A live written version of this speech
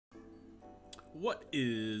What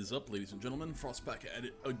is up, ladies and gentlemen? Frozt back at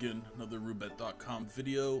it again. Another Roobet.com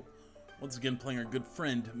video. Once again, playing our good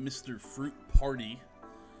friend, Mr. Fruit Party.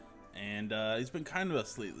 And he's been kind to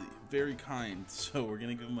us lately. Very kind. So we're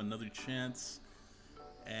going to give him another chance.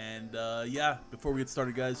 And yeah, before we get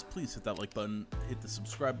started, guys, please hit that like button. Hit the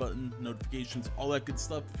subscribe button, notifications, all that good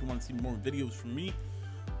stuff. If you want to see more videos from me,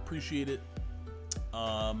 appreciate it.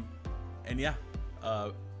 And yeah,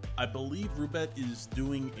 I believe Roobet is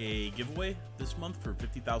doing a giveaway this month for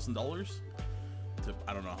 $50,000 to,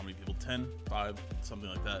 I don't know how many people, 10, 5, something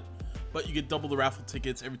like that. But you get double the raffle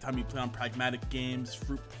tickets every time you play on pragmatic games.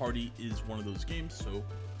 Fruit Party is one of those games, so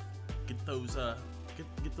get those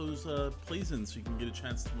get those plays in so you can get a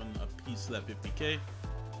chance to win a piece of that 50K.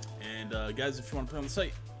 And guys, if you want to play on the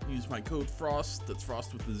site, use my code frozt. That's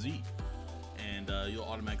frozt with a Z, and you'll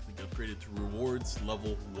automatically get upgraded to rewards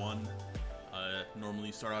level 1. Normally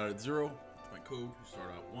you start out at 0. With my code, you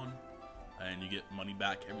start out at 1, and you get money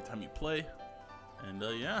back every time you play. And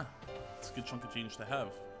yeah, it's a good chunk of change to have.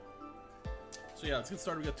 So yeah, let's get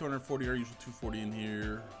started. We got 240, our usual 240 in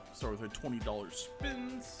here. Start with our $20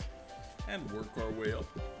 spins and work our way up.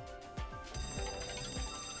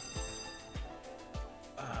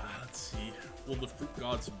 Let's see. Will the fruit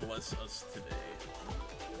gods bless us today?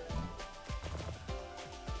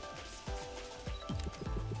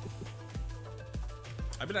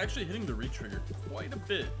 I've been actually hitting the retrigger quite a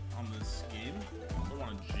bit on this game. I don't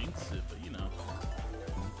want to jinx it, but you know.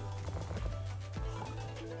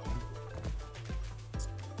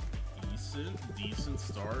 Decent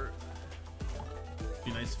start. It'd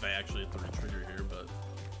be nice if I actually hit the retrigger here, but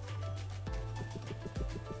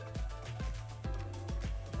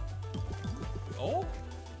oh,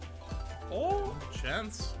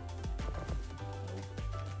 chance.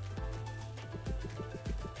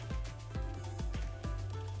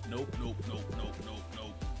 Nope.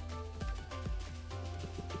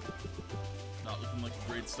 Not looking like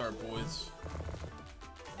a great start, boys.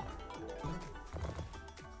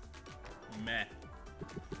 Meh.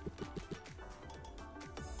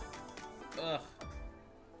 Ugh.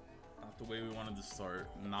 Not the way we wanted to start.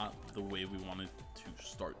 Not the way we wanted to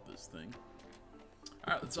start this thing.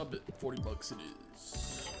 Alright, let's up it. 40 bucks it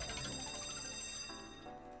is.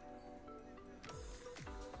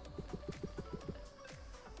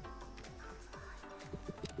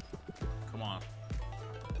 Come on.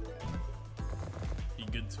 Be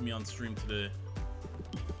good to me on stream today.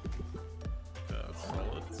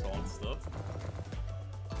 Solid stuff.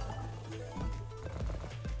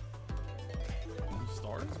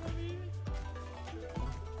 Stars, maybe?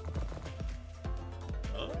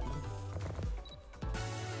 Oh.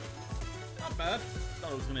 Not bad.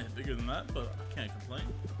 Thought I was gonna hit bigger than that, but I can't complain.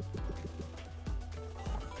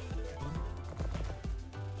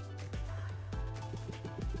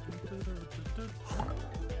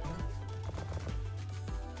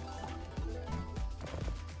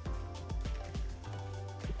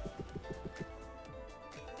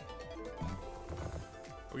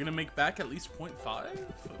 We're gonna make back at least 0.5.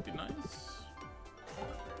 That'd be nice.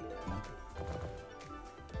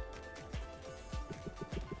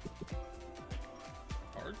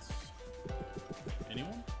 Cards?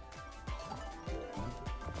 Anyone?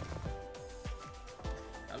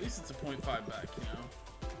 At least it's a 0.5 back, you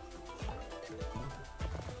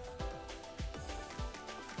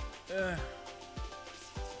know?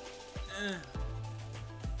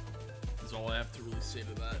 That's all I have to really say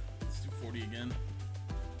to that. Let's do 40 again.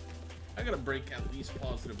 I gotta break at least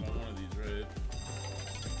positive on one of these, right?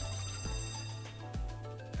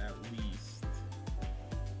 At least.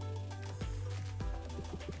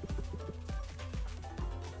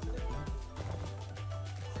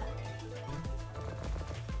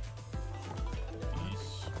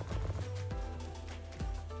 Peace.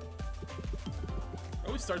 It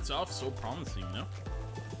always starts off so promising, you know?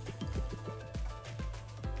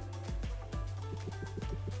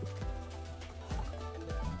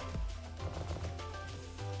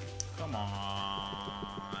 Come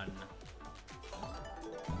on.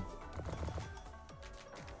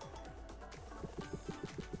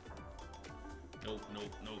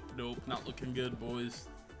 Nope. Not looking good, boys.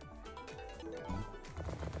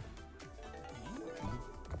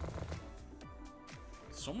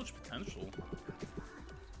 So much potential.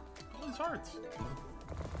 All these hearts.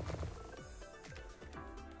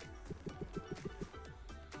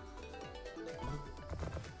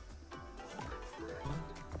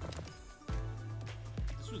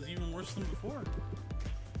 Was even worse than before.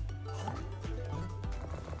 That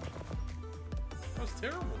was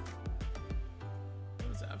terrible. That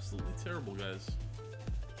was absolutely terrible, guys.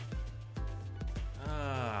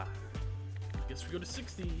 Guess we go to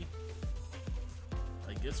 60.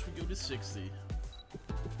 I guess we go to 60. Do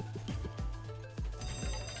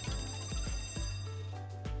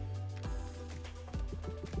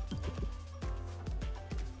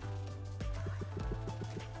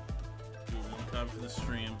it one time for the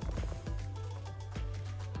stream.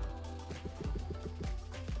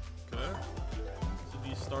 Okay. So do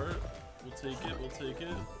you start? We'll take it. We'll take it.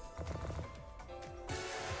 Okay,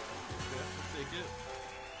 we'll take it.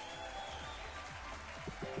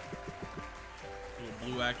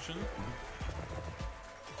 Blue action.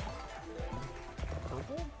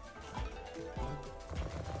 Purple?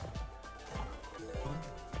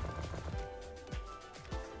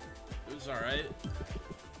 It was alright.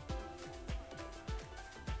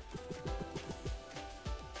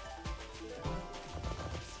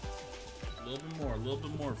 A little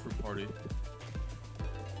bit more, Fruit Party.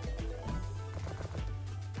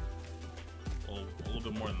 Oh, a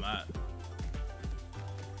little bit more than that.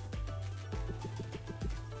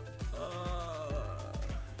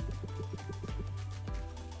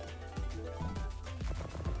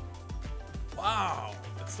 Wow,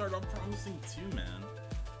 that started off promising too, man.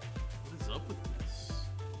 What is up with this?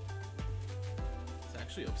 It's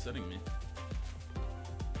actually upsetting me.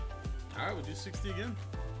 Alright, we'll do 60 again.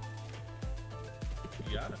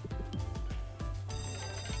 You got it.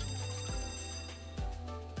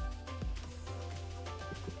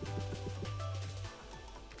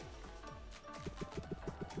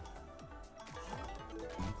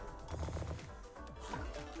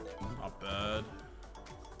 Not bad.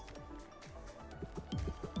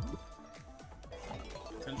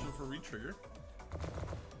 Potential for retrigger.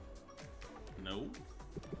 No.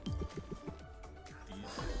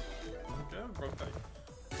 Okay, broke that.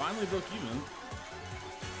 Finally broke even.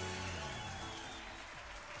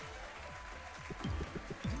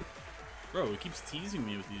 Bro, it keeps teasing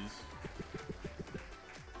me with these.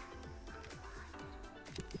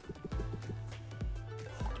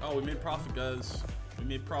 Oh, we made profit, guys. We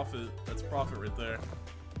made profit. That's profit right there.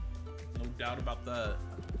 No doubt about that.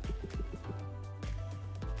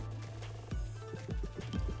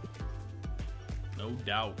 No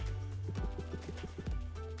doubt.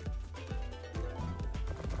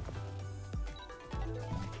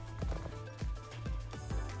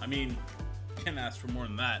 I mean, can't ask for more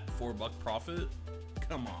than that. $4 profit?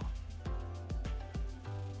 Come on.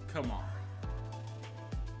 Come on.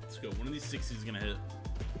 Let's go. One of these 60s is gonna hit.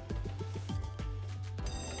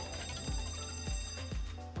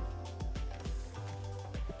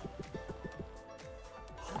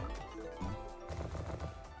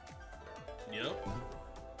 Yep.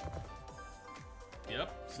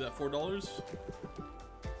 Yep. See that $4?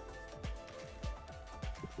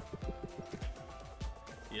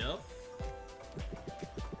 Yep.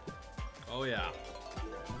 Oh yeah.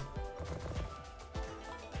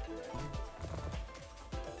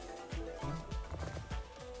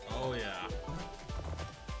 Oh yeah.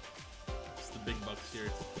 It's the big bucks here.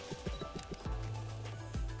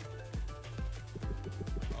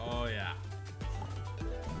 Oh yeah.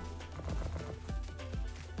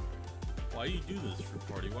 Why you do this, Fruit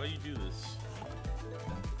Party? Why you do this?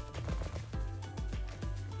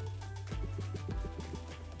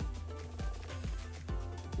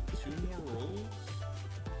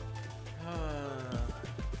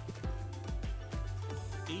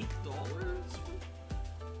 $8?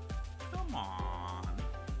 Come on.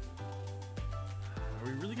 Are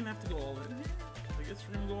we really gonna have to go all in here? I guess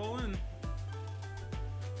we're gonna go all in.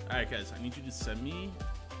 Alright guys, I need you to send me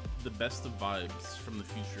the best of vibes from the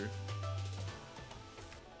future.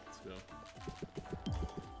 Let's go.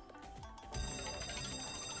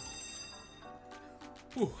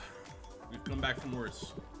 Whew. We've come back from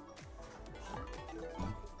worse.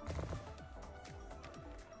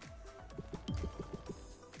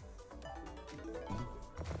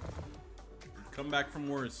 Come back from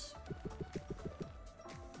worse.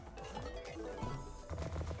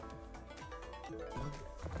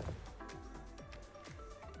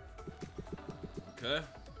 Okay.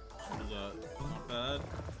 What is that? Not bad.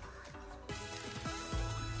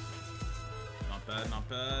 Not bad, not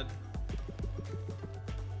bad.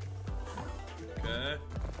 Okay.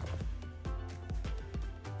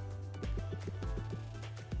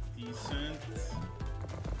 Decent.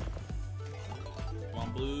 Come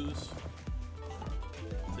on, blues.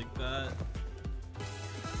 Take that.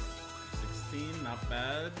 16, not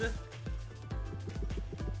bad.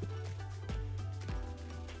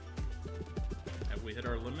 Have we hit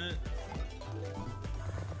our limit?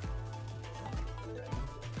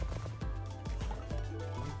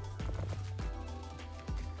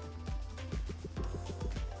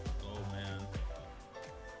 Oh man.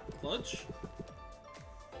 Clutch?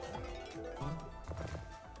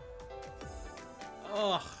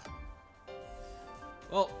 Ugh.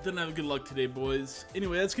 Well, didn't have good luck today, boys.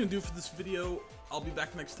 Anyway, that's gonna do it for this video. I'll be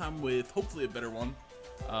back next time with hopefully a better one,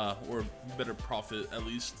 or a better profit at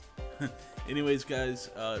least. Anyways, guys,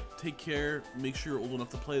 take care. Make sure you're old enough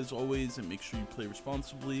to play as always, and make sure you play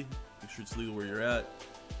responsibly. Make sure it's legal where you're at,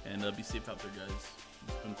 and be safe out there, guys.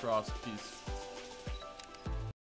 It's been Frost. Peace.